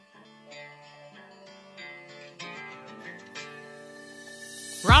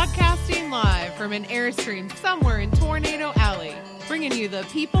Broadcasting live from an Airstream somewhere in Tornado Alley, bringing you the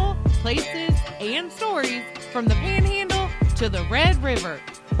people, places, and stories from the Panhandle to the Red River.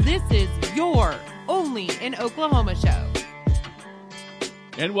 This is your Only in Oklahoma show.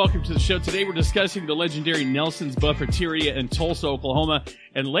 And welcome to the show. Today we're discussing the legendary Nelson's Buffeteria in Tulsa, Oklahoma.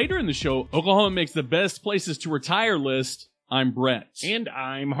 And later in the show, Oklahoma makes the best places to retire list. I'm Brett. And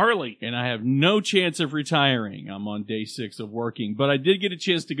I'm Harley. And I have no chance of retiring. I'm on day 6 of working. But I did get a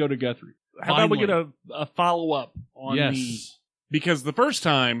chance to go to Guthrie. How about we get a follow-up on because the first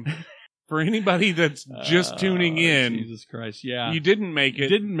time, for anybody that's just tuning in, Jesus Christ, yeah. You didn't make it. You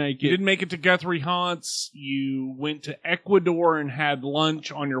didn't make it to Guthrie Haunts. You went to Ecuador and had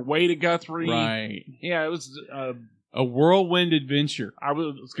lunch on your way to Guthrie. Right. Yeah, it was a whirlwind adventure. I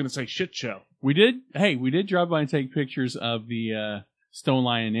was going to say shit show. We did drive by and take pictures of the Stone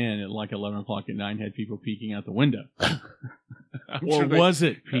Lion Inn at like 11 o'clock at night and had people peeking out the window. Or was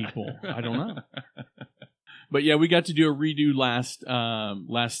it people? I don't know. But yeah, we got to do a redo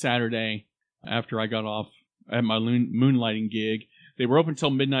last Saturday after I got off at my moonlighting gig. They were open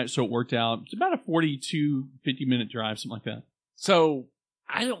until midnight, so it worked out. It's about a 50-minute drive, something like that. So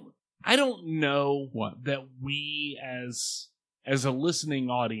I don't know what that we as a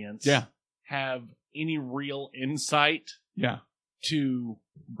listening audience have any real insight to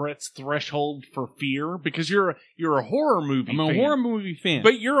Brett's threshold for fear, because you're a horror movie fan. I'm a horror movie fan.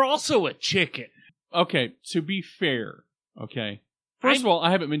 But you're also a chicken. Okay, to be fair, First of all,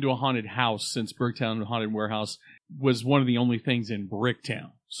 I haven't been to a haunted house since Bricktown Haunted Warehouse was one of the only things in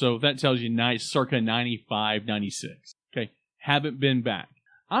Bricktown. So that tells you circa 95, 96. Okay, haven't been back.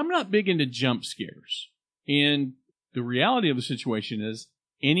 I'm not big into jump scares. And the reality of the situation is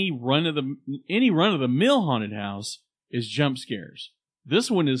any run of the mill haunted house is jump scares.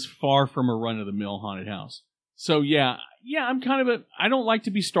 This one is far from a run of the mill haunted house. So yeah, I'm kind of I don't like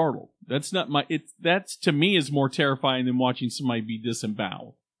to be startled. That's not that's to me is more terrifying than watching somebody be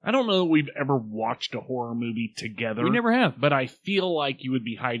disemboweled. I don't know that we've ever watched a horror movie together. We never have. But I feel like you would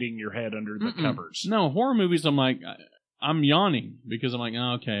be hiding your head under the covers. No, horror movies, I'm yawning because I'm like,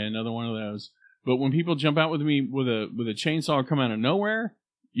 oh, okay, another one of those. But when people jump out with me with a chainsaw or come out of nowhere,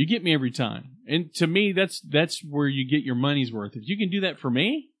 you get me every time. And to me, that's where you get your money's worth. If you can do that for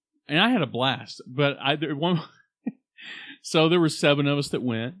me, and I had a blast. But so there were 7 of us that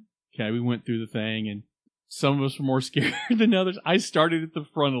went. Okay, we went through the thing, and some of us were more scared than others. I started at the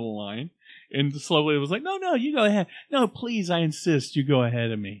front of the line, and slowly it was like, no, you go ahead. No, please, I insist, you go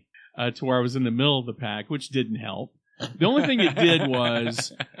ahead of me. To where I was in the middle of the pack, which didn't help. The only thing it did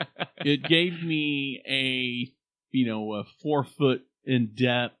was it gave me a 4-foot in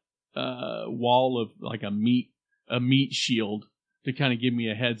depth wall of like a meat shield to kind of give me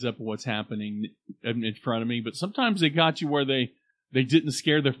a heads up of what's happening in front of me. But sometimes they got you where they didn't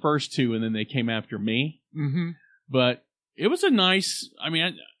scare the first 2 and then they came after me. Mm-hmm. But it was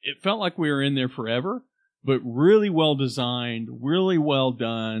it felt like we were in there forever, but really well designed, really well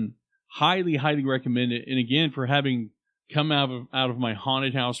done. Highly, highly recommend it. And again, for having come out of my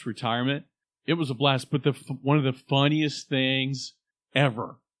haunted house retirement, it was a blast. But one of the funniest things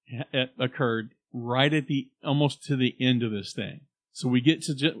ever occurred right at almost to the end of this thing. So we get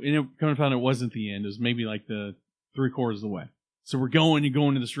to, come and find it wasn't the end. It was maybe like the 3/4 of the way. So you go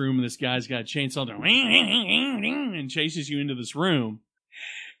into this room, and this guy's got a chainsaw and chases you into this room.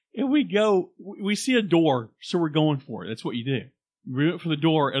 And we see a door, so we're going for it. That's what you do. We went for the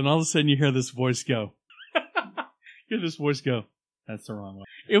door, and all of a sudden you hear this voice go. That's the wrong way.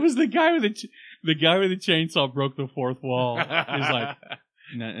 It was the guy with the chainsaw broke the 4th wall. He's like,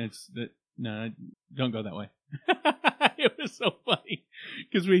 no, don't go that way. It was so funny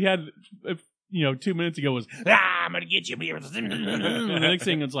because we had, 2 minutes ago was, I'm gonna get you. The next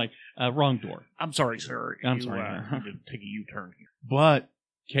thing it's like, wrong door. I'm sorry, sir. I'm sorry. You did take a U-turn here. But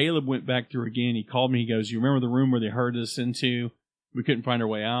Caleb went back through again. He called me. He goes, you remember the room where they herded us into? We couldn't find our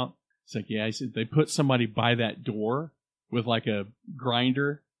way out. It's like, yeah. He said they put somebody by that door with like a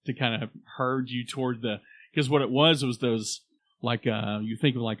grinder to kind of herd you toward because what it was those like you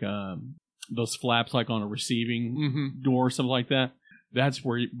think of like those flaps like on a receiving door or something like that. That's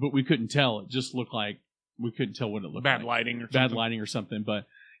where, but we couldn't tell. It just looked like we couldn't tell what it looked like. Bad lighting or something. But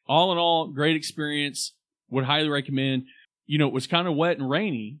all in all, great experience. Would highly recommend. It was kind of wet and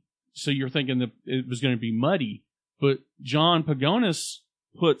rainy, so you're thinking that it was going to be muddy. But John Pagonis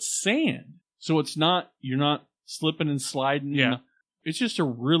put sand, so you're not slipping and sliding. Yeah. It's just a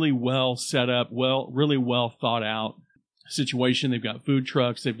really well set up, really well thought out situation. They've got food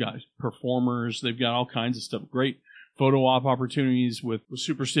trucks, they've got performers, they've got all kinds of stuff. Great photo op opportunities with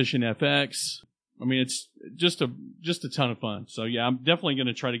Superstition FX. I mean, it's just a ton of fun. So yeah, I'm definitely going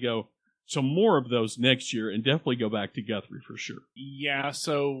to try to go to more of those next year and definitely go back to Guthrie for sure. Yeah,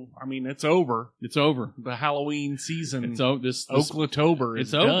 so I mean, it's over. It's over. The Halloween season. It's over. This Oklatober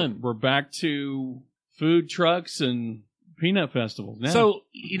is done. We're back to food trucks and peanut festivals now. So,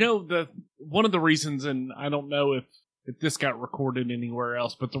 one of the reasons, and I don't know if this got recorded anywhere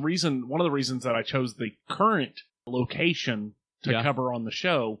else, but one of the reasons that I chose the current location to cover on the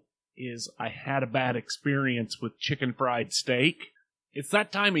show is I had a bad experience with chicken fried steak. It's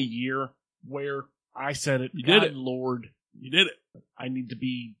that time of year where I said it. You did it. Lord. You did it. I need to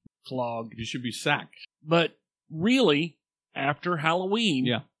be flogged. You should be sacked. But really, after Halloween,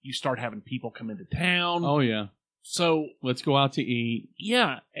 yeah, you start having people come into town. Oh, yeah. So let's go out to eat.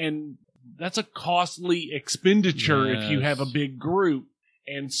 Yeah, and that's a costly expenditure if you have a big group.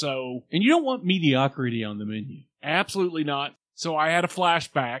 And you don't want mediocrity on the menu. Absolutely not. So I had a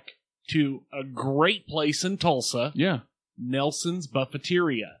flashback to a great place in Tulsa. Yeah. Nelson's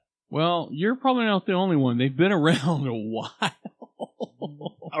Buffeteria. Well, you're probably not the only one. They've been around a while.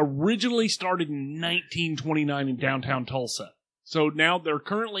 Originally started in 1929 in downtown Tulsa. So now they're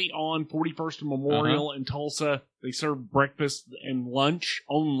currently on 41st and Memorial in Tulsa. They serve breakfast and lunch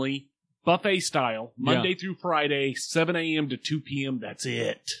only, buffet style, Monday through Friday, 7 a.m. to 2 p.m. That's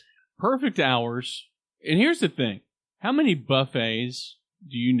it. Perfect hours. And here's the thing. How many buffets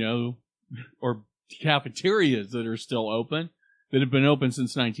do you know, or cafeterias that are still open, that have been open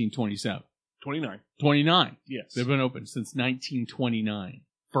since 1927? 29. Yes. They've been open since 1929.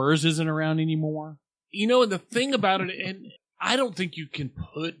 Furs isn't around anymore. The thing about it, and I don't think you can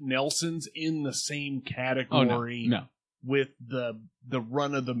put Nelson's in the same category with the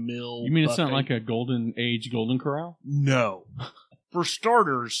run-of-the-mill You mean it's buffet. not like a Golden Age Golden Corral? No. For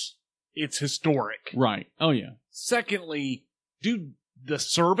starters, it's historic. Right. Oh, yeah. Secondly, dude, the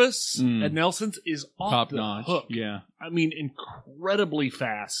service at Nelson's is off top the notch. hook. Yeah. I mean, incredibly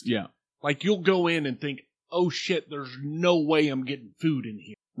fast. Yeah. Like, you'll go in and think, oh shit, there's no way I'm getting food in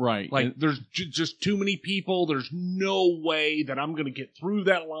here. Right. Like, there's just too many people. There's no way that I'm going to get through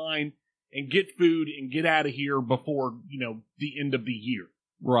that line and get food and get out of here before, the end of the year.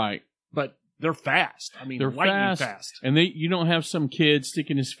 Right. But they're fast. I mean, they're lightning fast. And you don't have some kid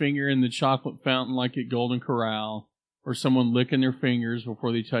sticking his finger in the chocolate fountain like at Golden Corral, or someone licking their fingers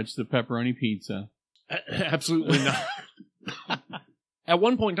before they touch the pepperoni pizza. Absolutely not. At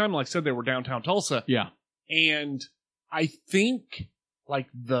one point in time, like I said, they were downtown Tulsa. Yeah. And I think, like,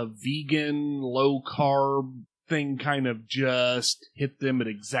 the vegan, low-carb thing kind of just hit them at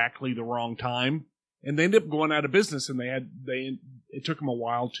exactly the wrong time. And they ended up going out of business, and it took them a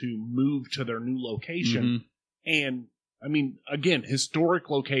while to move to their new location. Mm-hmm. And, I mean, again, historic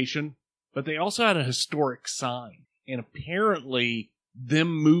location, but they also had a historic sign. And apparently,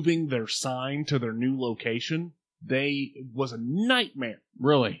 them moving their sign to their new location, was a nightmare.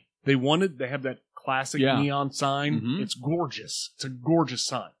 Really? They have that classic neon sign. Mm-hmm. It's gorgeous. It's a gorgeous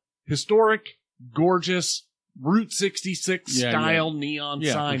sign. Historic, gorgeous, Route 66 style neon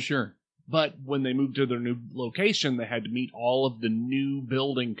sign. Yeah, for sure. But when they moved to their new location, they had to meet all of the new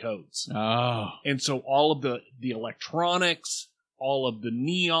building codes. Oh. And so all of the electronics, all of the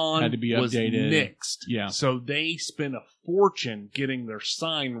neon had to be was updated. Nixed. Yeah. So they spent a fortune getting their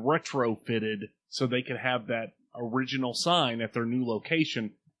sign retrofitted so they could have that original sign at their new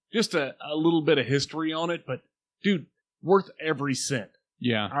location. Just a little bit of history on it, but dude, worth every cent.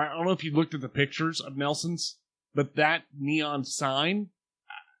 Yeah. I don't know if you looked at the pictures of Nelson's, but that neon sign,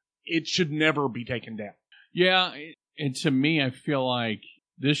 it should never be taken down. Yeah, and to me, I feel like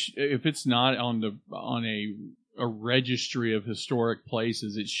this, if it's not on a registry of historic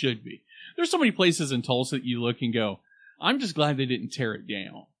places, it should be. There's so many places in Tulsa that you look and go, I'm just glad they didn't tear it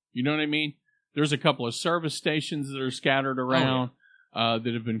down. You know what I mean? There's a couple of service stations that are scattered around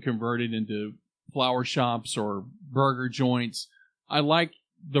that have been converted into flower shops or burger joints. I like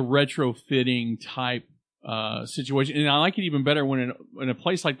the retrofitting type situation, and I like it even better when a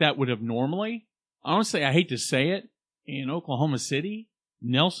place like that would have normally. Honestly, I hate to say it, in Oklahoma City,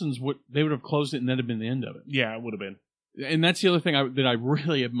 Nelson's they would have closed it, and that'd have been the end of it. Yeah, it would have been. And that's the other thing that I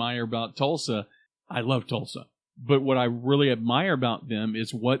really admire about Tulsa. I love Tulsa, but what I really admire about them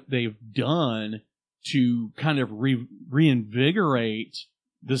is what they've done to kind of reinvigorate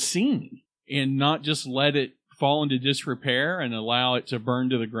the scene and not just let it fall into disrepair and allow it to burn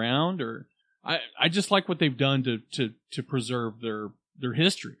to the ground. Or I just like what they've done to preserve their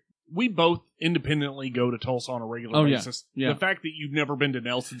history. We both independently go to Tulsa on a regular basis. Yeah. The fact that you've never been to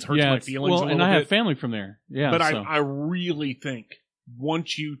Nelson's hurts my feelings a little bit. And I have family from there. Yeah, but I really think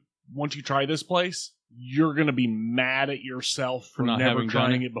once you try this place, you're going to be mad at yourself for never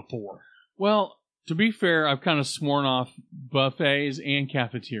trying it before. Well, To be fair, I've kind of sworn off buffets and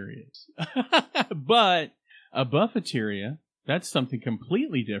cafeterias. But a buffeteria, that's something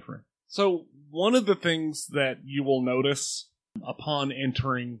completely different. So one of the things that you will notice upon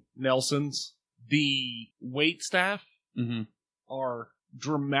entering Nelson's, the wait staff are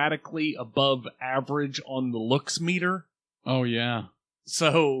dramatically above average on the looks meter. Oh, yeah.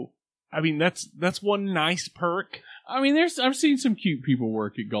 So, I mean, that's one nice perk. I mean, I've seen some cute people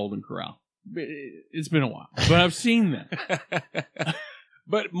work at Golden Corral. It's been a while, but I've seen them.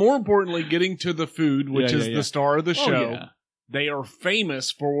 But more importantly, getting to the food, which is the star of the show, they are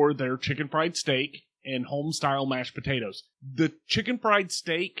famous for their chicken fried steak and home-style mashed potatoes. The chicken fried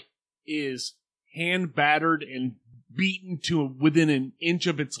steak is hand-battered and beaten to within an inch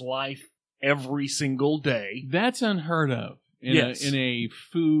of its life every single day. That's unheard of in a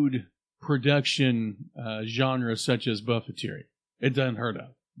food production genre such as Buffeteria. It's unheard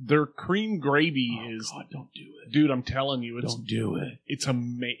of. Their cream gravy is... God, don't do it. Dude, I'm telling you. Don't do it. It's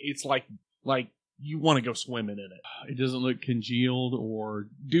it's like you want to go swimming in it. It doesn't look congealed or...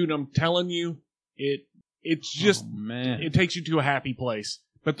 Dude, I'm telling you, it's just... Oh, man. It takes you to a happy place.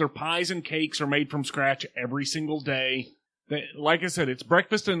 But their pies and cakes are made from scratch every single day. Like I said, it's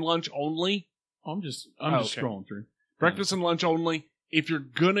breakfast and lunch only. I'm just scrolling through. Breakfast and lunch only. If you're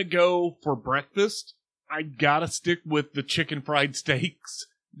gonna go for breakfast, I gotta stick with the chicken fried steaks.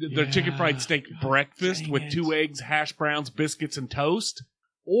 The chicken fried steak breakfast with 2 eggs, hash browns, biscuits, and toast.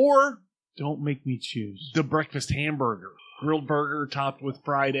 Or... Don't make me choose. The breakfast hamburger. Grilled burger topped with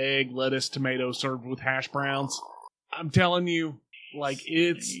fried egg, lettuce, tomato, served with hash browns. I'm telling you, like,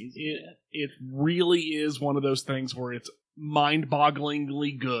 it really is one of those things where it's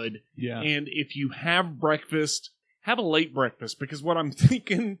mind-bogglingly good. Yeah. And if you have breakfast, have a late breakfast, because what I'm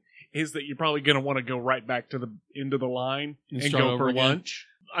thinking is that you're probably going to want to go right back to the end of the line and go for lunch.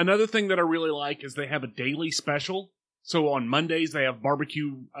 Another thing that I really like is they have a daily special. So on Mondays, they have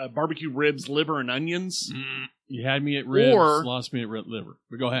barbecue ribs, liver, and onions. You had me at ribs, lost me at liver.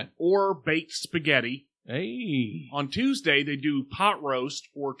 But go ahead. Or baked spaghetti. Hey. On Tuesday, they do pot roast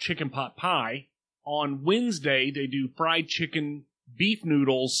or chicken pot pie. On Wednesday, they do fried chicken, beef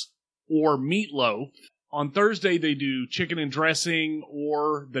noodles, or meatloaf. On Thursday, they do chicken and dressing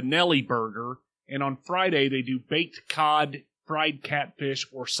or the Nelly burger. And on Friday, they do baked cod, fried catfish,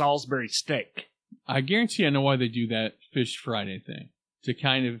 or Salisbury steak. I guarantee I know why they do that Fish Friday thing. To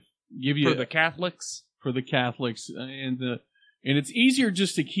kind of give you... For the Catholics? For the Catholics. And it's easier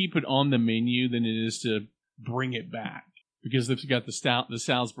just to keep it on the menu than it is to bring it back. Because they've got the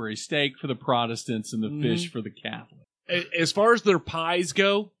Salisbury steak for the Protestants and the fish for the Catholics. As far as their pies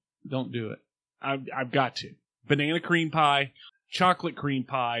go... Don't do it. I've got to. Banana cream pie, chocolate cream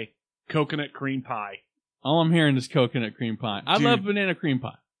pie, coconut cream pie. All I'm hearing is coconut cream pie. I love banana cream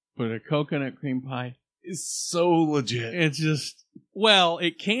pie. But a coconut cream pie is so legit. It's just, well,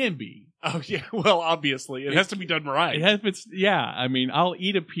 it can be. Oh, yeah. Well, obviously. It has to be done right. I mean, I'll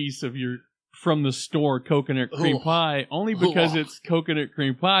eat a piece of your from the store coconut cream pie only because it's coconut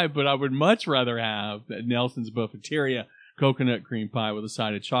cream pie, but I would much rather have at Nelson's Buffeteria coconut cream pie with a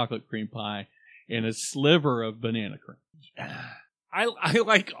side of chocolate cream pie and a sliver of banana cream. I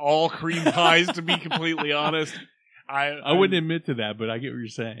like all cream pies, to be completely honest. I wouldn't admit to that, but I get what you're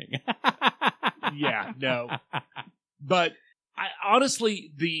saying. Yeah, no. But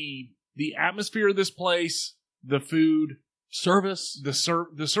honestly, the atmosphere of this place, the food, service, the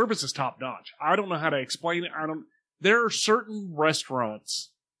service is top notch. I don't know how to explain it. There are certain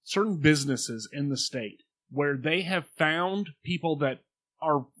restaurants, certain businesses in the state where they have found people that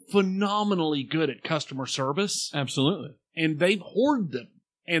are phenomenally good at customer service. Absolutely. And they've hoarded them.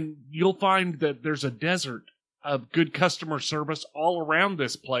 And you'll find that there's a desert of good customer service all around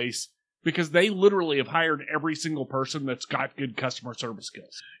this place because they literally have hired every single person that's got good customer service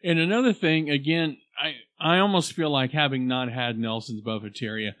skills. And another thing, again, I almost feel like having not had Nelson's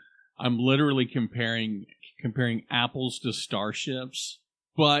Buffeteria, I'm literally comparing apples to starships.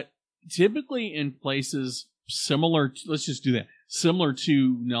 But typically in places similar, let's just do that, similar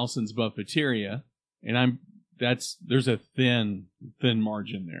to Nelson's Buffeteria, and there's a thin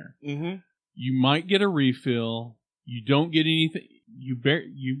margin there. Mm-hmm. You might get a refill. You don't get anything.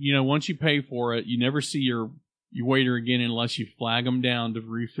 Once you pay for it, you never see your waiter again unless you flag them down to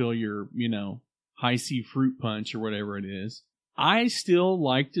refill your, high C fruit punch or whatever it is. I still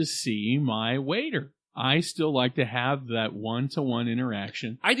like to see my waiter. I still like to have that one-to-one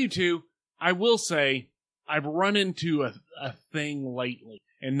interaction. I do too. I will say I've run into a thing lately,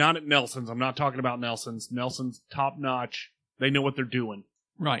 and not at Nelson's. I'm not talking about Nelson's. Nelson's top notch. They know what they're doing.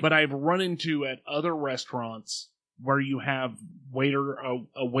 Right. But I've run into at other restaurants where you have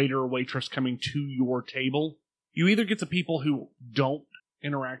a waiter or waitress coming to your table, you either get the people who don't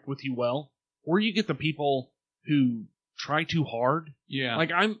interact with you well, or you get the people who try too hard. Yeah.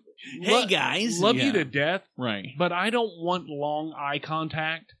 Like hey guys, love you to death, right? But I don't want long eye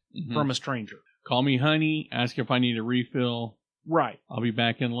contact from a stranger. Call me honey. Ask if I need a refill. Right. I'll be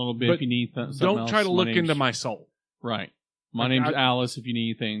back in a little bit but if you need something don't else. try to look into my soul. Right. My name's Alice. If you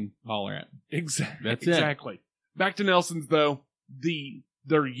need anything, holler at me. Exactly. That's exactly. Back to Nelson's though.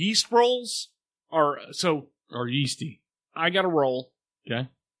 Their yeast rolls are yeasty. I got a roll. Okay.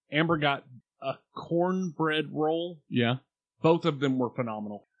 Amber got a cornbread roll. Yeah. Both of them were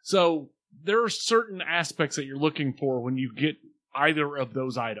phenomenal. So there are certain aspects that you're looking for when you get either of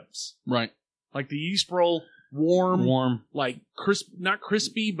those items. Right. Like the yeast roll, warm, like not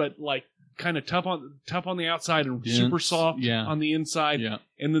crispy, but like kind of tough on the outside and dense, super soft on the inside. Yeah.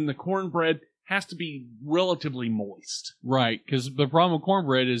 And then the cornbread has to be relatively moist. Right. Because the problem with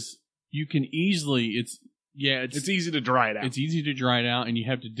cornbread is you can easily, it's easy to dry it out. It's easy to dry it out, and you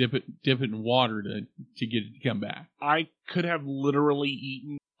have to dip it in water to get it to come back. I could have literally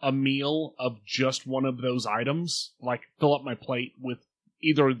eaten a meal of just one of those items, like fill up my plate with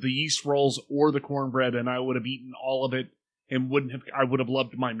either the yeast rolls or the cornbread, and I would have eaten all of it and I would have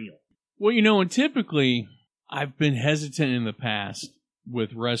loved my meal. Well, and typically I've been hesitant in the past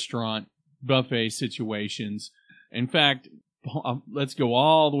with restaurant buffet situations. In fact, let's go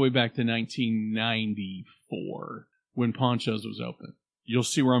all the way back to 1994 when Poncho's was open. You'll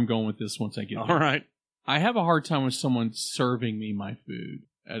see where I'm going with this once I get there. All right. I have a hard time with someone serving me my food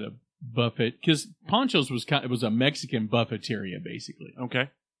at a buffet because Poncho's was a Mexican buffeteria basically. Okay.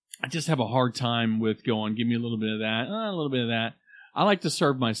 I just have a hard time with going, give me a little bit of that, a little bit of that. I like to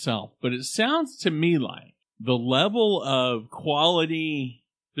serve myself, but it sounds to me like the level of quality,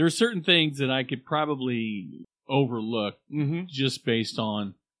 there are certain things that I could probably overlook just based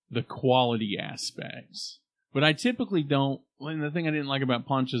on the quality aspects. But I typically don't, and the thing I didn't like about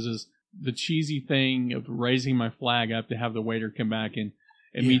Poncho's is the cheesy thing of raising my flag up to have the waiter come back and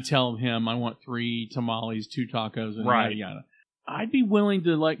me tell him I want 3 tamales, 2 tacos, and yada yada. I'd be willing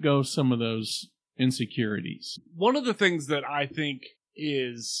to let go of some of those insecurities. One of the things that I think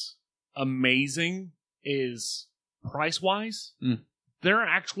is amazing is price-wise, they're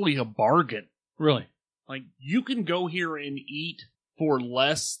actually a bargain. Really? Like, you can go here and eat for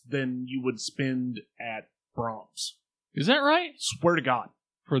less than you would spend at Brahms. Is that right? Swear to God.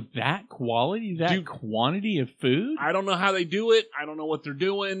 For that quality, quantity of food? I don't know how they do it. I don't know what they're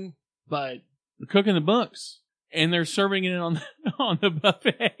doing, but they're cooking the books. And they're serving it on the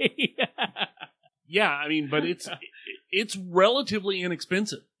buffet. Yeah, I mean, but it's relatively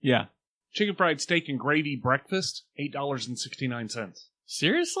inexpensive. Yeah. Chicken fried steak and gravy breakfast, $8.69.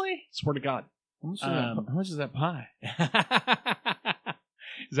 Seriously? Swear to God. How much is that pie?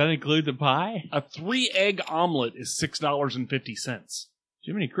 Does that include the pie? A 3-egg omelet is $6.50.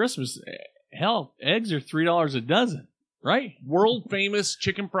 Jiminy Christmas. Hell, eggs are $3 a dozen, right? World famous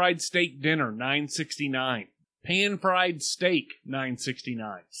chicken fried steak dinner, $9.69. Pan fried steak,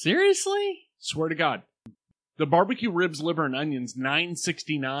 $9.69. Seriously? Swear to God. The barbecue ribs, liver, and onions,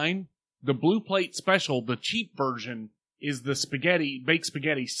 $9.69. The blue plate special, the cheap version, is the baked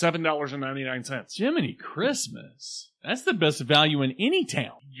spaghetti, $7.99. Jiminy Christmas. That's the best value in any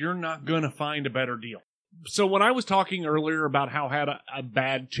town. You're not going to find a better deal. So when I was talking earlier about how I had a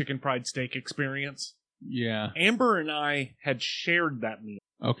bad chicken fried steak experience, Amber and I had shared that meal.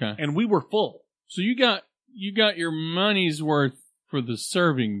 Okay. And we were full. So you got your money's worth for the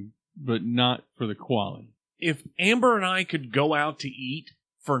serving, but not for the quality. If Amber and I could go out to eat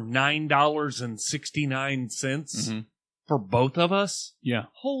for $9.69 for both of us,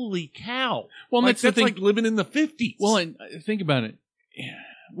 holy cow. Well, that's like living in the 50s. Well, and think about it.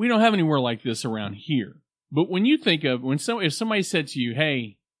 We don't have anywhere like this around here. But when you think of, if somebody said to you,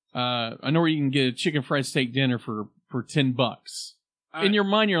 hey, I know where you can get a chicken fried steak dinner for $10. In your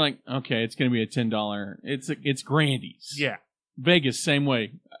mind, you're like, okay, it's going to be a $10. It's Grandy's. Yeah. Vegas, same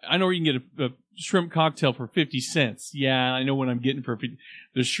way. I know where you can get a shrimp cocktail for 50 cents. Yeah, I know what I'm getting for 50.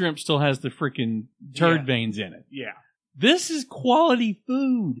 The shrimp still has the freaking turd veins in it. Yeah. This is quality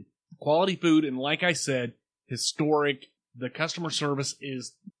food. Quality food, and like I said, historic. The customer service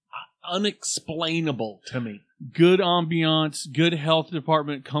is unexplainable to me. Good ambiance, good health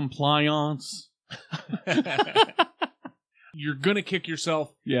department compliance. You're going to kick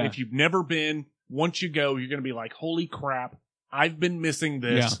yourself if you've never been. Once you go, you're going to be like, holy crap, I've been missing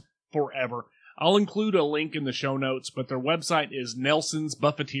this forever. I'll include a link in the show notes, but their website is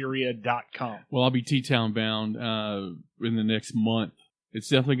nelsonsbuffeteria.com. Well, I'll be T-Town bound in the next month. It's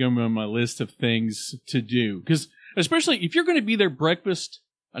definitely going to be on my list of things to do. Because Especially if you're going to be there breakfast,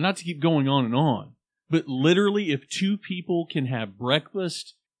 not to keep going on and on, but literally if 2 people can have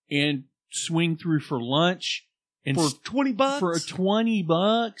breakfast and swing through for lunch and for $20, for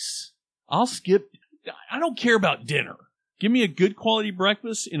 $20, I'll skip. I don't care about dinner. Give me a good quality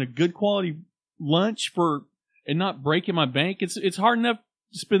breakfast and a good quality lunch and not breaking my bank. It's hard enough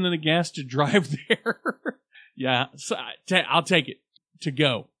spending the gas to drive there. Yeah, so I'll take it to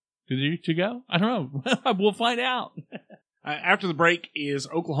go. To go? I don't know. We'll find out. After the break, is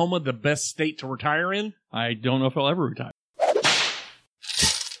Oklahoma the best state to retire in? I don't know if I'll ever retire.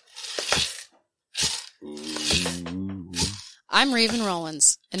 I'm Raven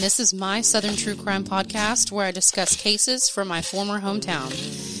Rollins, and this is my Southern True Crime podcast where I discuss cases from my former hometown.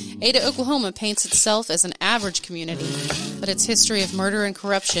 Ada, Oklahoma paints itself as an average community, but its history of murder and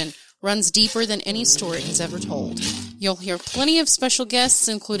corruption runs deeper than any story has ever told. You'll hear plenty of special guests,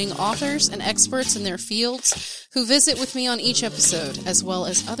 including authors and experts in their fields, who visit with me on each episode, as well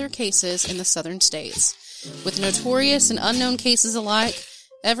as other cases in the southern states. With notorious and unknown cases alike,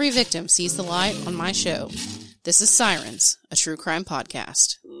 every victim sees the light on my show. This is Sirens, a true crime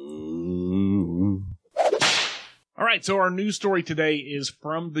podcast. All right, so our news story today is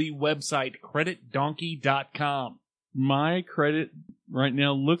from the website creditdonkey.com. My credit right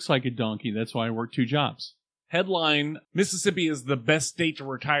now looks like a donkey. That's why I work 2 jobs. Headline, Mississippi is the best state to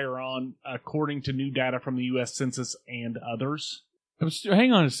retire on, according to new data from the U.S. Census and others.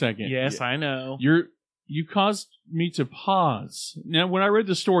 Hang on a second. Yes, I know. You caused me to pause. Now, when I read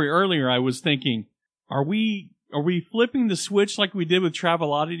the story earlier, I was thinking, are we flipping the switch like we did with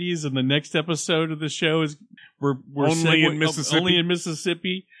Travel Oddities, and the next episode of the show is we're only in Mississippi? Only in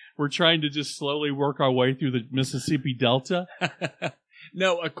Mississippi. We're trying to just slowly work our way through the Mississippi Delta.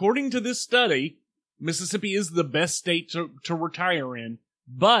 No, according to this study, Mississippi is the best state to retire in,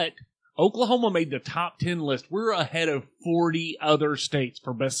 but Oklahoma made the top 10 list. We're ahead of 40 other states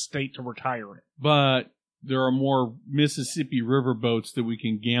for best state to retire in. But there are more Mississippi riverboats that we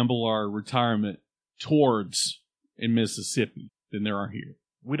can gamble our retirement towards in Mississippi than there are here.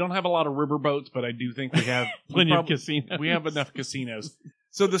 We don't have a lot of riverboats, but I do think we have plenty of casinos. We have enough casinos.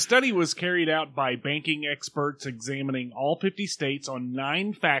 So the study was carried out by banking experts examining all 50 states on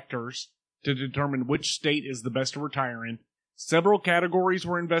 9 factors to determine which state is the best to retire in. Several categories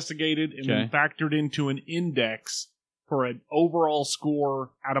were investigated and then factored into an index for an overall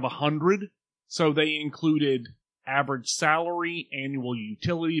score out of 100. So they included average salary, annual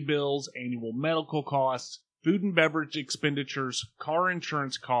utility bills, annual medical costs, food and beverage expenditures, car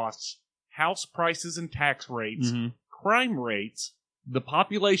insurance costs, house prices and tax rates, crime rates, the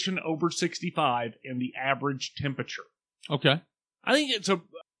population over 65, and the average temperature. Okay. I think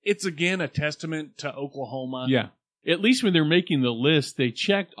it's again a testament to Oklahoma. Yeah. At least when they're making the list, they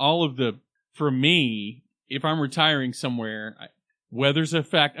checked all of for me, if I'm retiring somewhere, weather's a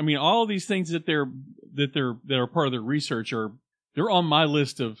fact. I mean, all of these things that are part of their research they're on my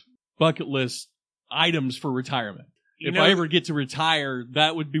list of bucket list items for retirement. If I ever get to retire,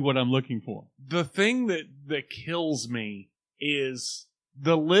 that would be what I'm looking for. The thing that kills me is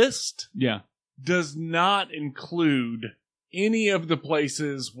the list does not include any of the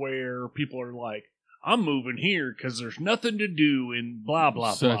places where people are like, I'm moving here because there's nothing to do in blah,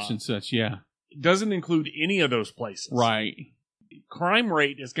 blah, blah. Such and such, yeah. It doesn't include any of those places. Right. Crime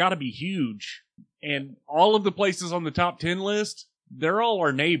rate has got to be huge. And all of the places on the top 10 list, they're all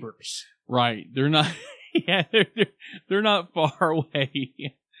our neighbors. Right. They're not, they're not far away.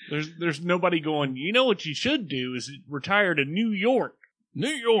 There's nobody going, you know what you should do is retire to New York. New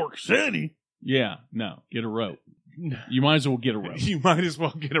York City? Yeah, no, get a rope. You might as well get a rope. You might as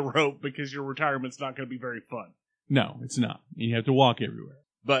well get a rope because your retirement's not going to be very fun. No, it's not. You have to walk everywhere.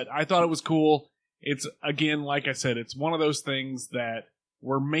 But I thought it was cool. It's, again, like I said, it's one of those things that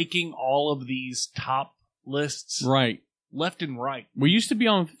we're making all of these top lists right, left and right. We used to be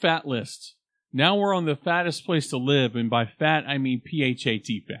on fat lists. Now we're on the fattest place to live, and by fat, I mean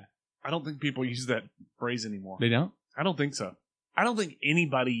PHAT fat. I don't think people use that phrase anymore. They don't? I don't think so. I don't think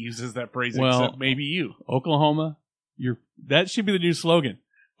anybody uses that phrase except maybe you. Oklahoma, that should be the new slogan.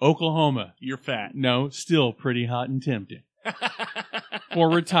 Oklahoma, you're fat. No, still pretty hot and tempting. For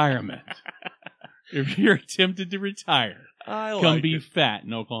retirement. If you're tempted to retire, come be fat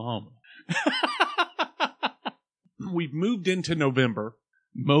in Oklahoma. We've moved into November.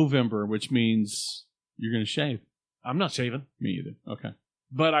 Movember, which means you're going to shave. I'm not shaving. Me either. Okay.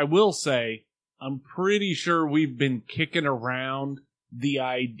 But I will say, I'm pretty sure we've been kicking around the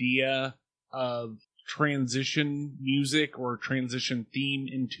idea of transition music or transition theme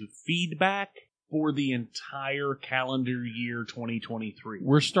into feedback for the entire calendar year 2023.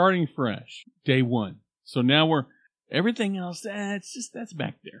 We're starting fresh, day one. So now Everything else, that's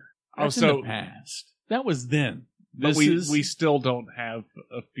back there. That's in the past. That was then. But we still don't have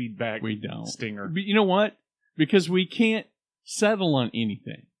a feedback stinger. But you know what? Because we can't settle on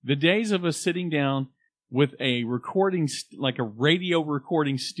anything. The days of us sitting down with a recording, like a radio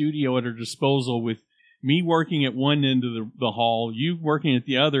recording studio at our disposal, with me working at one end of the hall, you working at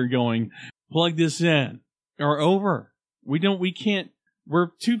the other, going, plug this in, are over. We can't.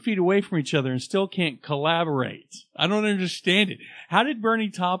 We're 2 feet away from each other and still can't collaborate. I don't understand it. How did Bernie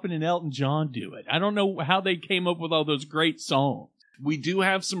Taupin and Elton John do it? I don't know how they came up with all those great songs. We do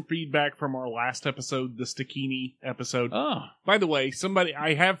have some feedback from our last episode, the Stakini episode. Oh. By the way,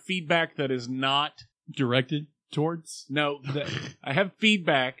 I have feedback that is not directed towards? No, I have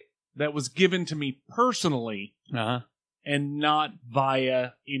feedback that was given to me personally. And not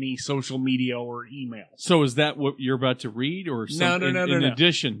via any social media or email. So is that what you're about to read, or something in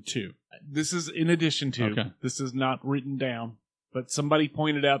addition to? This is in addition to. Okay. This is not written down. But somebody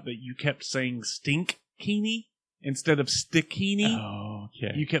pointed out that you kept saying stinkini instead of stikini. Oh,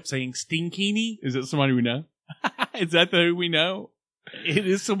 okay. You kept saying stinkini. Is it somebody we know? Is that who we know? It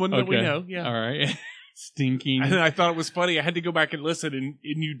is someone that we know, yeah. All right. Stinking. And I thought it was funny. I had to go back and listen, and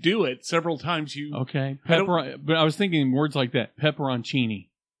you do it several times. Okay. But I was thinking words like that. Pepperoncini.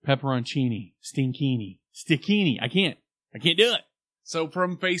 Stinkini. Stickini. I can't do it. So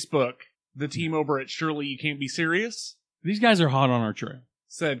from Facebook, the team over at Surely You Can't Be Serious. These guys are hot on our trail.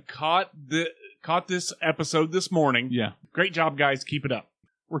 Said, caught this episode this morning. Yeah. Great job, guys. Keep it up.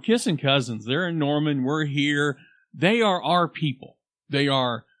 We're kissing cousins. They're in Norman. We're here. They are our people. They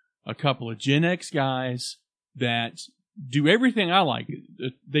are a couple of Gen X guys that do everything I like.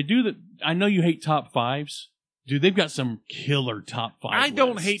 They do the. I know you hate top fives. Dude, they've got some killer top five. I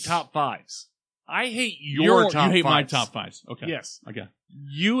don't hate top fives. I hate your top fives. You hate my top fives. Okay. Yes. Okay.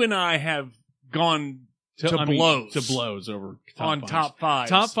 You and I have gone to blows. To blows over top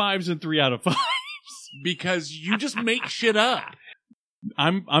fives. Top fives and 3 out of 5. Because you just make shit up.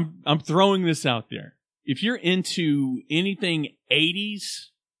 I'm throwing this out there. If you're into anything 80s,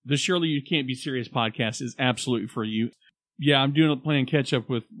 the Surely You Can't Be Serious podcast is absolutely for you. Yeah, I'm playing catch up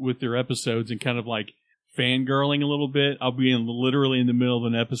with their episodes and kind of like fangirling a little bit. I'll be literally in the middle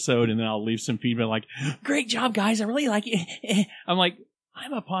of an episode, and then I'll leave some feedback like, great job, guys. I really like it. I'm like,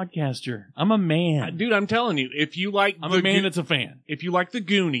 I'm a podcaster. I'm a man. Dude, I'm telling you, if you like... I'm a man that's a fan. If you like the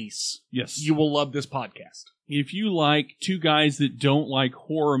Goonies, yes, you will love this podcast. If you like two guys that don't like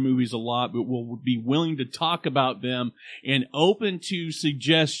horror movies a lot, but will be willing to talk about them and open to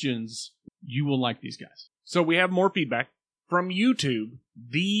suggestions, you will like these guys. So we have more feedback from YouTube,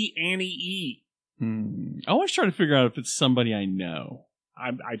 the Annie E. I always try to figure out if it's somebody I know.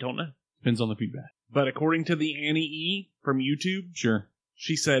 I don't know. Depends on the feedback. But according to the Annie E from YouTube, sure,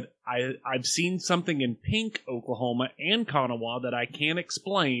 she said, I've seen something in Pink, Oklahoma and Kanawha that I can't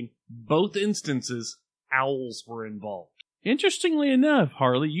explain. Both instances, owls were involved. Interestingly enough,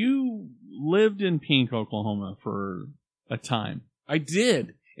 Harley, you lived in Pink, Oklahoma for a time. I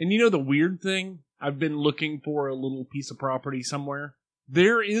did. And you know the weird thing? I've been looking for a little piece of property somewhere.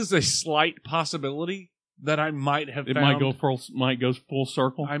 There is a slight possibility that I might have found. It might go full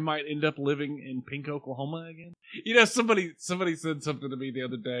circle. I might end up living in Pink, Oklahoma again. You know, somebody said something to me the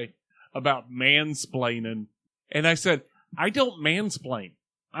other day about mansplaining. And I said, I don't mansplain.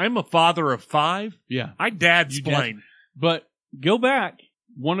 I'm a father of 5. Yeah. I dadsplain. But go back.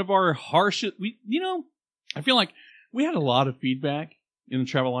 One of our harshest... I feel like we had a lot of feedback in the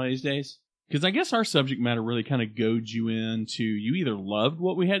Travel Holidays days. Because I guess our subject matter really kind of goads you into... You either loved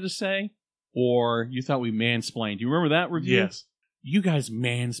what we had to say, or you thought we mansplained. Do you remember that review? Yes. You guys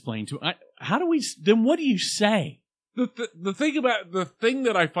mansplained to... How do we... Then what do you say? The thing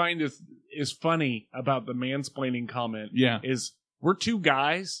that I find is funny about the mansplaining comment is... We're two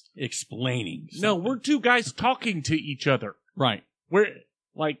guys explaining something. No, we're two guys talking to each other. Right. We're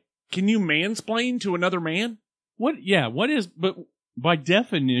like, can you mansplain to another man? What is, but by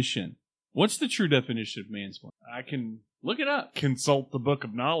definition, what's the true definition of mansplain? I can look it up. Consult the book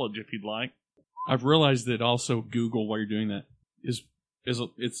of knowledge if you'd like. I've realized that also Google, while you're doing that,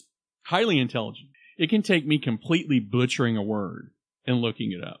 it's highly intelligent. It can take me completely butchering a word and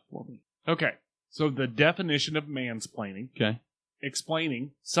looking it up for me. Okay. So the definition of mansplaining. Okay.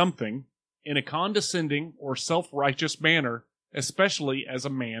 Explaining something in a condescending or self-righteous manner, especially as a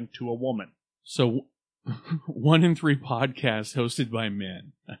man to a woman. So, 1 in 3 podcasts hosted by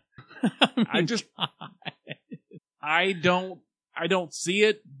men. I don't see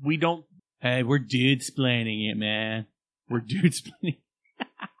it. We don't. Hey, we're dude-splaining it, man. We're dude-splaining.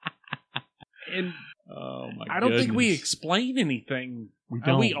 And oh my! I don't think we explain anything. We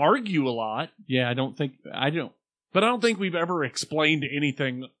don't. We argue a lot. Yeah, I don't. But I don't think we've ever explained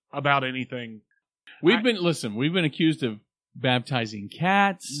anything about anything. We've been accused of baptizing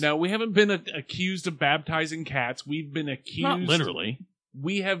cats. No, we haven't been accused of baptizing cats. We've been accused... Not literally.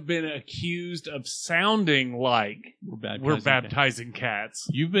 We have been accused of sounding like we're baptizing cats.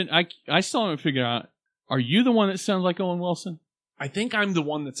 You've been... I still haven't figured out... Are you the one that sounds like Owen Wilson? I think I'm the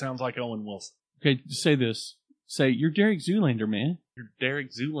one that sounds like Owen Wilson. Okay, say this. Say, you're Derek Zoolander, man. You're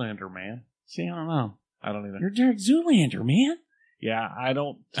Derek Zoolander, man. See, I don't know. I don't either. You're Derek Zoolander, man. Yeah, I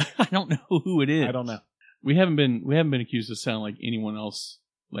don't... I don't know who it is. I don't know. We haven't been accused of sounding like anyone else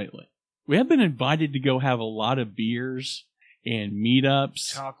lately. We have been invited to go have a lot of beers and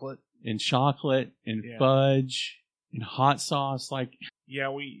meetups. Chocolate. And chocolate and fudge and hot sauce. Like,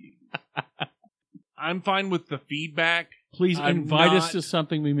 yeah, I'm fine with the feedback. Please invite us to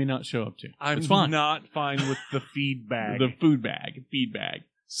something we may not show up to. I'm not fine with the feedback. The feed bag.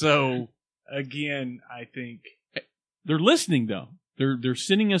 So, again, I think... They're listening, though. They're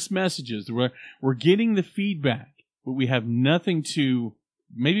sending us messages. We're getting the feedback, but we have nothing to...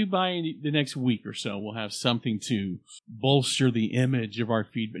 Maybe by the next week or so, we'll have something to bolster the image of our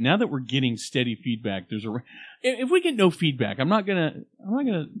feedback. Now that we're getting steady feedback, if we get no feedback, I'm not gonna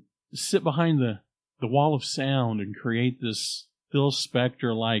sit behind the wall of sound and create this Phil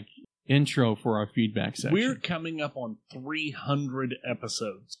Spector-like intro for our feedback section. We're coming up on 300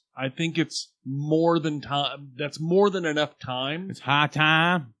 episodes. I think it's more than time. That's more than enough time. It's high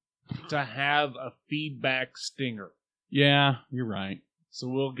time to have a feedback stinger. Yeah, you're right. So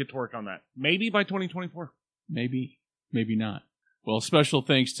we'll get to work on that. Maybe by 2024. Maybe not. Well, special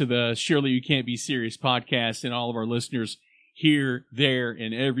thanks to the Surely You Can't Be Serious podcast and all of our listeners here, there,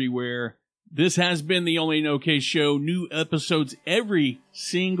 and everywhere. This has been the Only No Case Show. New episodes every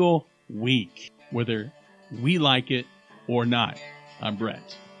single week, whether we like it or not. I'm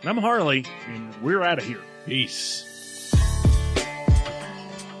Brett. And I'm Harley, and we're out of here. Peace.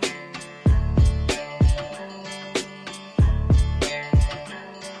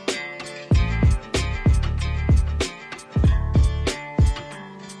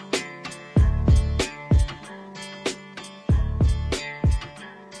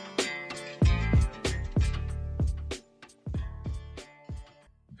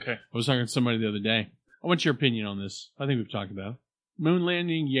 Okay. I was talking to somebody the other day. I want your opinion on this. I think we've talked about it. Moon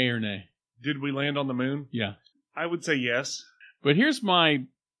landing, yay or nay? Did we land on the moon? Yeah. I would say yes. But here's my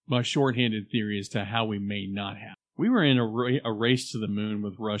shorthanded theory as to how we may not have. We were in a race to the moon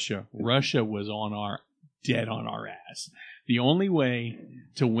with Russia. Russia was dead on our ass. The only way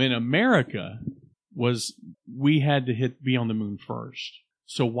to win America was we had to be on the moon first.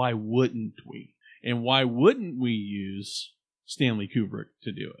 So why wouldn't we? And why wouldn't we use Stanley Kubrick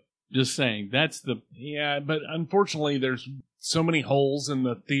to do it? Just saying, Yeah, but unfortunately there's so many holes in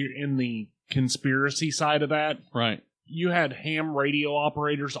the conspiracy side of that. Right. You had ham radio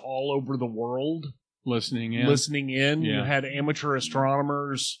operators all over the world listening in. Yeah. You had amateur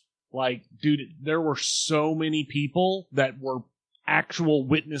astronomers. Like, dude, there were so many people that were actual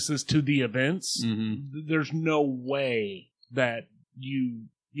witnesses to the events. Mm-hmm. There's no way that you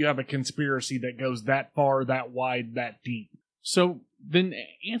have a conspiracy that goes that far, that wide, that deep. So then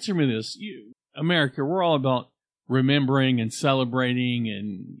answer me this. America, we're all about remembering and celebrating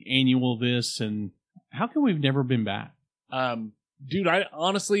and annual this, and how come we've never been back? Dude, I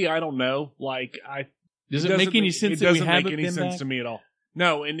don't know. Like, does it make any sense that we haven't been back? It doesn't make any sense to me at all.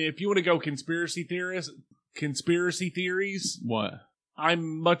 No, and if you want to go conspiracy theories, what?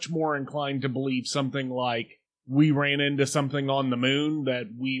 I'm much more inclined to believe something like we ran into something on the moon that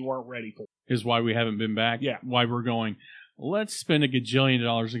we weren't ready for. Is why we haven't been back? Yeah. Why we're going, let's spend $1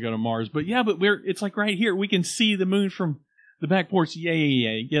 gajillion to go to Mars. But it's like right here. We can see the moon from the back porch.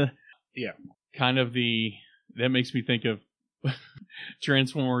 Yeah. Kind of that makes me think of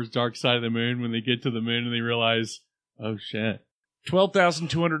Transformers Dark Side of the Moon when they get to the moon and they realize, oh shit.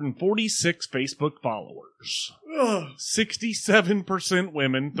 12,246 Facebook followers. 67%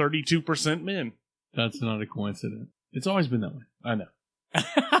 women, 32% men. That's not a coincidence. It's always been that way. I know.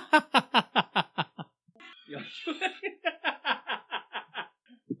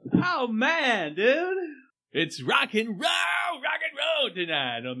 Oh man, dude. It's rock and roll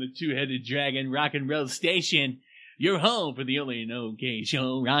tonight on the Two-Headed Dragon rock and roll station. You're home for the Only No Case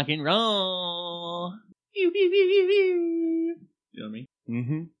Show, rock and roll. You know what I mean?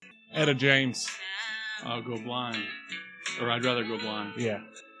 Mm-hmm. Etta James. I'll go blind. Or I'd rather go blind. Yeah.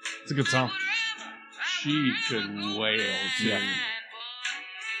 It's a good song. She could wail, too. Yeah.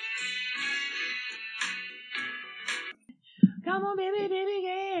 Come on, baby,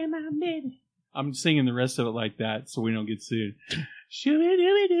 yeah, my baby. I'm singing the rest of it like that so we don't get sued.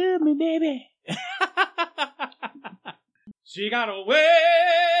 Shooby-dooby-doo, me baby. She got a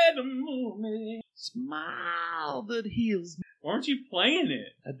way to move me. Smile that heals me. Why aren't you playing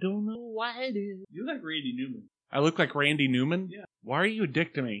it? I don't know why it is. You look like Randy Newman. I look like Randy Newman? Yeah. Why are you a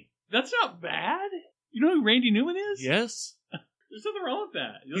dick to me? That's not bad. You know who Randy Newman is? Yes. There's nothing wrong with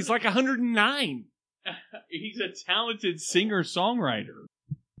that. He's like 109. He's a talented singer-songwriter.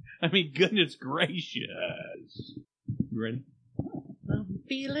 I mean, goodness gracious. You ready? I'm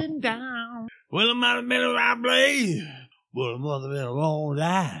feeling down. Well, I might have been a right place, but it must have been a wrong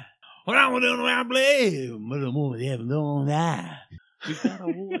die. Well, I was in the right place, but the woman had a wrong die.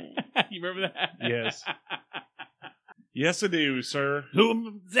 You remember that? Yes. Yes, I do, sir.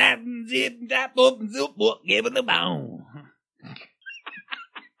 Zap, zip, zap, up, and zip, up, give it a bone.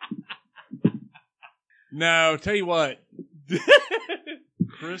 No, tell you what.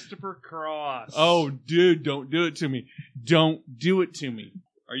 Christopher Cross. Oh, dude, don't do it to me. Don't do it to me.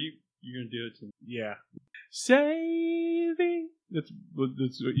 You're going to do it to me? Yeah. Saving. That's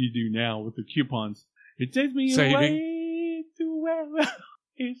what you do now with the coupons. It takes me away to where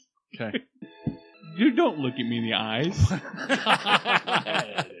it's... Okay. You don't look at me in the eyes.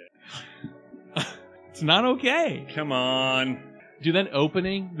 It's not okay. Come on. Do that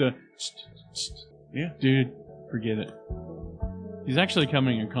opening, Yeah. Dude, forget it. He's actually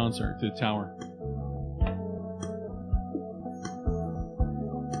coming in concert to the Tower.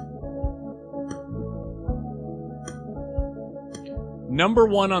 Number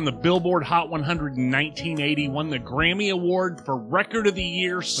 1 on the Billboard Hot 100 in 1980, won the Grammy Award for Record of the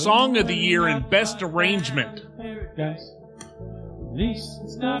Year, Song of the Year, and Best Arrangement. Guys, at least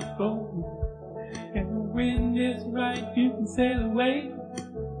it's not cold. And the wind is right, you can sail away.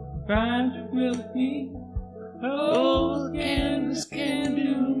 Find your will me. Oh, canvas can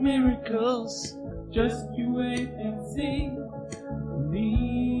do miracles. Just you wait and see.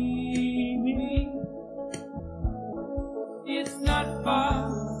 Leave me. It's not far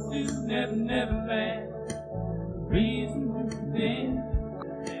to Never Land. Reason to bend.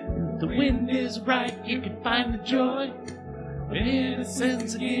 If the wind is right, you can find the joy of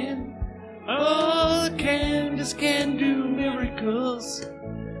innocence again. Oh, canvas can do miracles.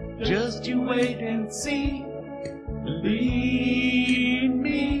 Just you wait and see. Believe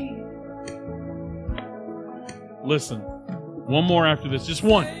me. Listen, one more after this. Just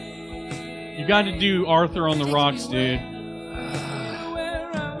one. You got to do Arthur on the Rocks, dude.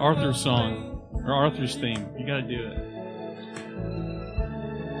 Arthur's song. Or Arthur's theme. You got to do it.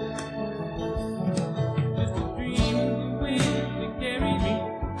 Just a dream will carry me.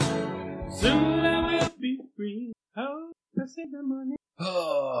 Soon I will be free. Oh, I said the money.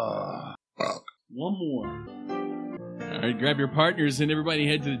 One more. All right, grab your partners and everybody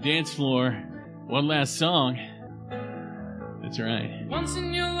head to the dance floor. One last song. That's right. Once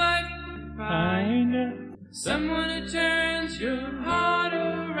in your life, Find someone who turns your heart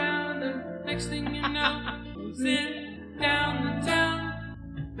around, and next thing you know, who's in down the town.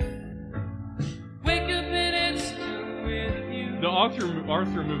 Wake up and it's still with you. the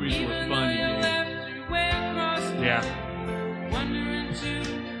Arthur movies were funny, dude. Yeah. Wondering to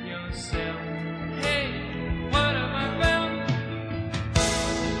yourself, hey, what have I found?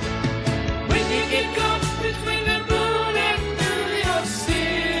 When you get caught between the moon and New York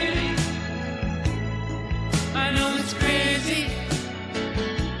City, I know it's crazy,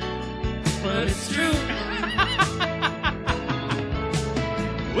 but it's true.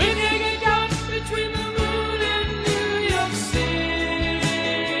 When you get caught between the moon and New York City,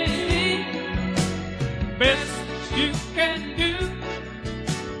 best you can do,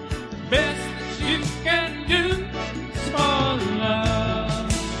 best you can do is fall in love.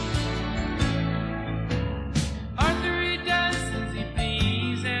 Arthur, he does as he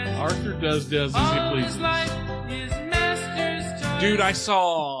pleases. Arthur does as he All his pleases. life, his master's toy. Dude, I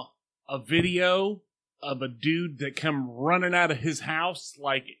saw a video of a dude that come running out of his house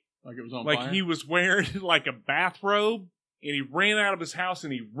like Like it was on like fire? he was wearing like a bathrobe, and he ran out of his house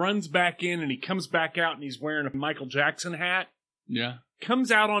and he runs back in and he comes back out and he's wearing a Michael Jackson hat. Yeah.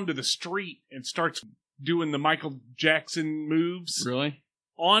 Comes out onto the street and starts doing the Michael Jackson moves Really?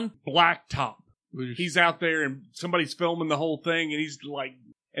 on blacktop. He's out there and somebody's filming the whole thing and he's like,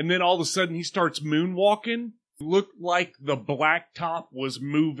 and then all of a sudden he starts moonwalking. Looked like the blacktop was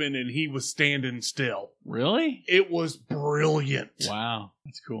moving and he was standing still. Really? It was brilliant. Wow.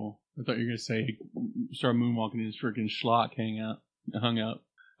 That's cool. I thought you were going to say he started moonwalking and his freaking schlock hung up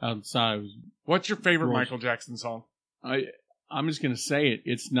outside. What's your favorite Gross. Michael Jackson song? I'm just going to say it.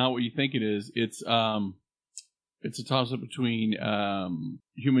 It's not what you think it is. It's a toss-up between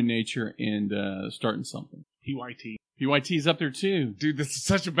Human Nature and Starting Something. PYT. PYT's up there too. Dude, this is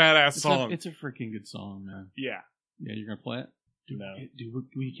such a badass song. It's a freaking good song, man. Yeah. Yeah, you're going to play it? No. Dude,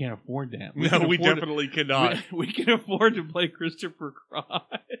 we can't afford that. We definitely cannot. We can afford to play Christopher Cross.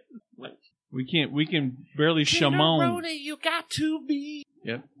 We can barely shamon. You got to be.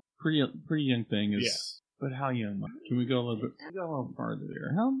 Yep. Pretty young thing is. Yeah. But how young? Can we go a little bit? Go a little farther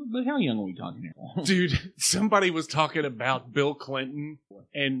there. How young are we talking here? Dude, somebody was talking about Bill Clinton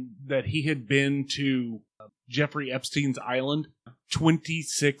and that he had been to Jeffrey Epstein's island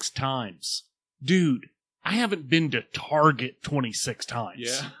 26 times. Dude, I haven't been to Target 26 times.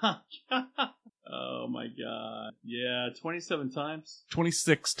 Yeah. Oh my God. Yeah, 27 times.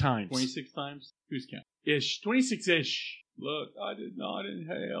 26 times. 26 times. Who's counting? Ish. 26-ish. Look, I did not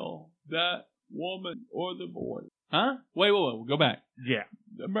inhale that woman or the boy. Huh? Wait. Go back. Yeah.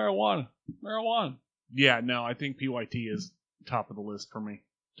 The marijuana. Yeah, no, I think PYT is top of the list for me.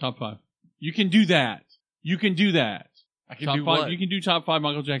 Top 5. You can do that. I can top do 5, what? You can do top 5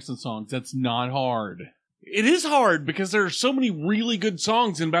 Michael Jackson songs. That's not hard. It is hard because there are so many really good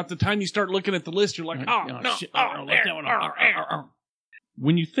songs, and about the time you start looking at the list, you're like,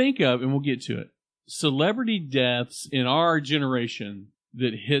 When you think of, and we'll get to it, celebrity deaths in our generation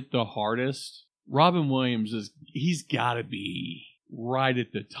that hit the hardest, Robin Williams he's got to be right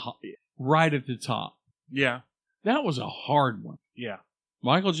at the top. Yeah. That was a hard one. Yeah.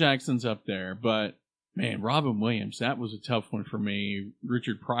 Michael Jackson's up there, but man, Robin Williams, that was a tough one for me.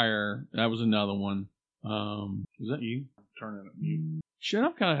 Richard Pryor, that was another one. Was that you? Turning it mute. Shit,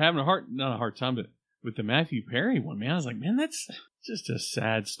 I'm kind of having not a hard time, but with the Matthew Perry one, man, I was like, man, that's just a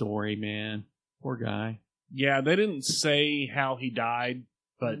sad story, man. Poor guy. Yeah, they didn't say how he died,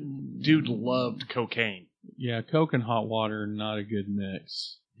 but dude loved cocaine. Yeah, coke and hot water, not a good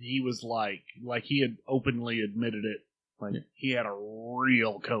mix. He was like he had openly admitted it. He had a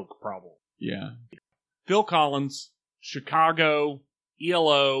real coke problem. Yeah. Phil Collins, Chicago,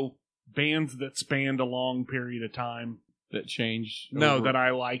 ELO, bands that spanned a long period of time. That changed? No, that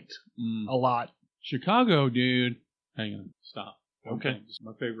I liked a lot. Chicago, dude. Hang on. Stop. Okay.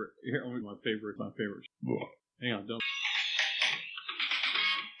 My favorite. Here, my favorite. Hang on. Don't.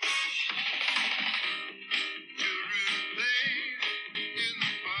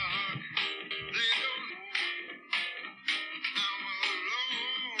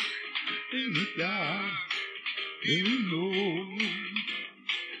 In the dark,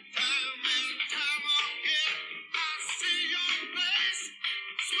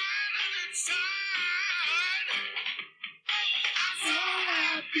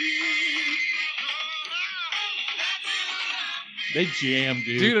 They jam,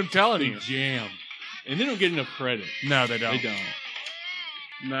 dude. Dude, I'm telling you. They jam. And they don't get enough credit. No, they don't. They don't.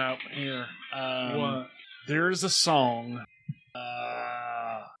 No, here. What? There's a song.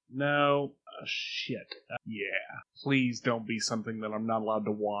 No. Shit. Yeah. Please don't be something that I'm not allowed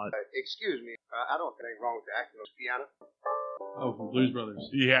to watch. Excuse me. I don't think anything wrong with the acting on the piano. Oh, from Blues Brothers.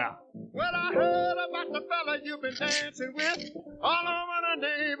 Yeah. Well, I heard about the fella you've been dancing with all over the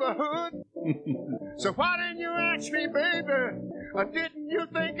neighborhood. So why didn't you ask me, baby? Or didn't you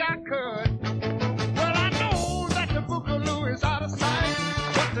think I could? Well, I know that the boogaloo is out of sight,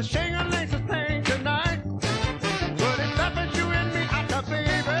 but the shing-a-ling's a thing tonight. But if that was you and me, I thought, baby,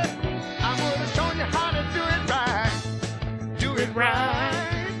 I would have shown you how to do it right. Do it right.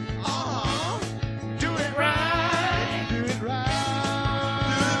 Do it right. Do it right.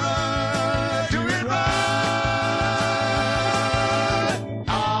 Do it right.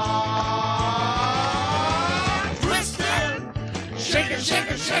 Twist it. Shake it,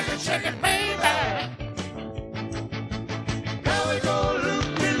 shake it, shake it, shake it, baby. Now we go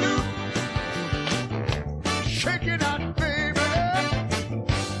loop-de-loop. Shake it out, baby.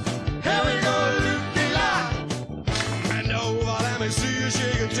 Here we go loop-de-lop. Bend over, let me see you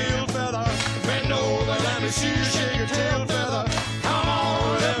shake your tail feather. Bend over, let me see you shake your tail feather. Come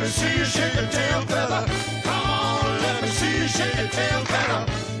on, let me see you shake your tail feather. Come on, let me see you shake your tail feather.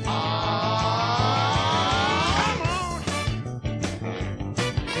 Come on.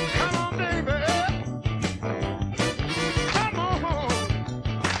 Come on, baby. Come on.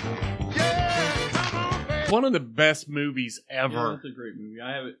 Yeah, come on, baby. One of the best movies Yeah, ever. that's a great movie.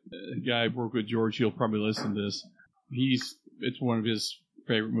 I have it. A guy I work with, George, he'll probably listen to this. It's one of his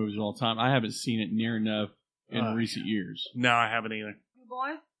favorite movies of all time. I haven't seen it near enough in recent years. No, I haven't either. You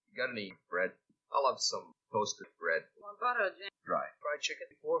boy? You got any bread? I'll have some toasted bread. Want butter or jam? Dry. Fried chicken?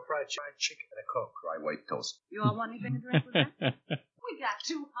 4 fried chicken and a Coke. Dry white toast. You all want anything to drink with that? We got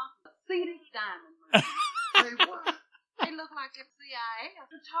 2 hunks of CD diamond rings. Say what? They look like the CIA.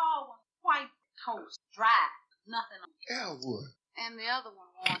 The tall one, white toast, dry, nothing on it. Elwood. And the other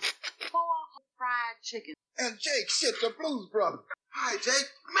one wants 4 fried chicken. And Jake, shit, the Blues Brothers. Hi, Jake.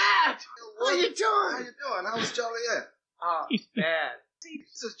 Matt! How you doing? How you doing? How's Charlie at? Oh, bad.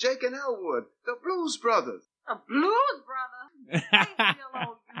 This is Jake and Elwood, the Blues Brothers. A blues brother? They still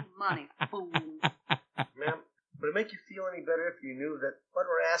owe you money, fool. Ma'am, would it make you feel any better if you knew that what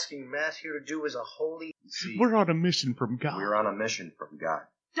we're asking Matt here to do is a holy... See, We're on a mission from God. we're on a mission from God.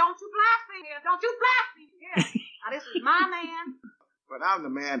 Don't you blaspheme here. Don't you blaspheme here. Now, this is my man. But I'm the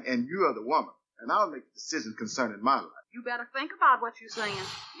man and you are the woman, and I'll make the decisions concerning my life. You better think about what you're saying.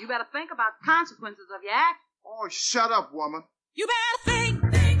 You better think about the consequences of your actions. Oh, shut up, woman. You better think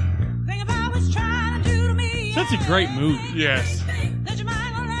about what you're trying to do to me. That's a great movie. Yes. That you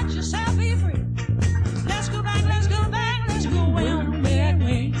might gonna let yourself be free. Let's go back, let's go way on the bad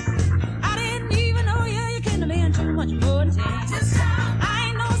way. I didn't even know you couldn't have been too much more than I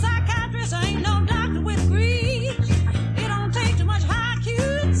ain't no psychiatrist, I ain't no doctor with degrees. It don't take too much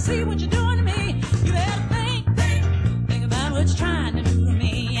IQ to see what you're doing to me. You better think about what you're trying to do to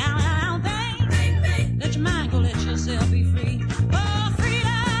me. I don't think that your mind gonna let yourself be free. Oh, freedom.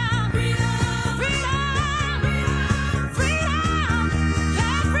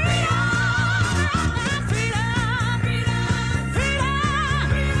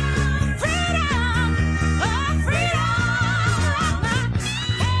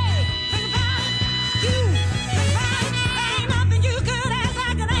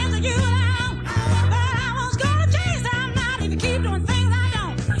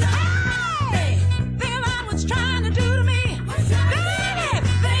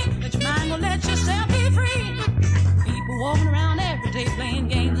 Walking around every day playing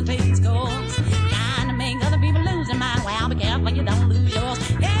games and taking scores, trying to make other people lose their mind. Well, be careful you don't lose yours.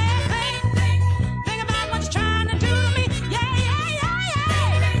 Yeah, think about what you're trying to do to me. Yeah.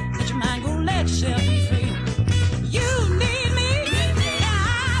 Let your mind go, let yourself be free. You need me, and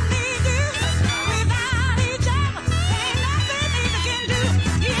I need you. Without each other, ain't nothing either can do.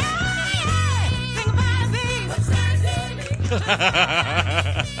 Yeah. Think about it, babe. Think about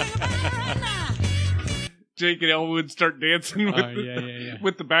it right now. Jake and Elwood start dancing with,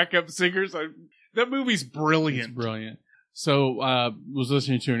 with the backup singers. That movie's brilliant. It's brilliant. So, was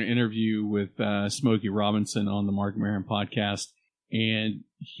listening to an interview with Smokey Robinson on the Mark Maron podcast, and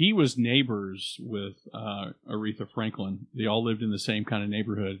he was neighbors with Aretha Franklin. They all lived in the same kind of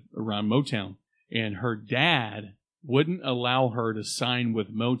neighborhood around Motown, and her dad wouldn't allow her to sign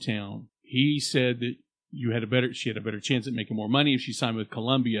with Motown. He said that she had a better chance at making more money if she signed with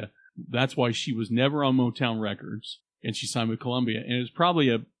Columbia. That's why she was never on Motown Records, and she signed with Columbia. And it was probably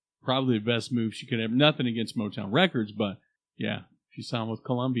the best move she could have. Nothing against Motown Records, but yeah, she signed with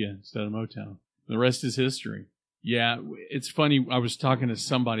Columbia instead of Motown. The rest is history. Yeah, it's funny. I was talking to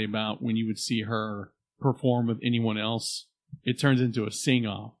somebody about when you would see her perform with anyone else, it turns into a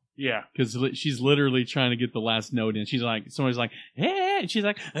sing-off. Yeah. Because she's literally trying to get the last note in. She's like, somebody's like, hey, and she's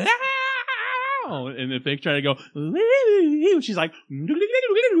like, ah! And if they try to go, she's like, you know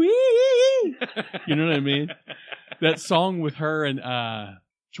what I mean? That song with her and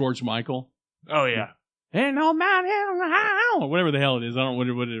George Michael. Oh, yeah. And no matter whatever the hell it is. I don't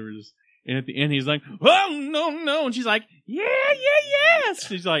know what it is. And at the end, he's like, oh, no. And she's like, yes.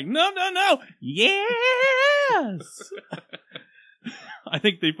 She's like, no, yes. I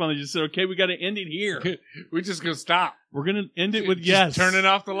think they finally just said, okay, we got to end it here. We're just going to stop. We're going to end it with yes. Turning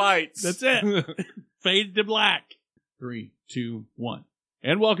off the lights. That's it. Fade to black. 3, 2, 1.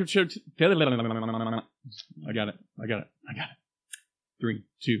 And welcome to... I got it. 3,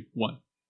 2, 1.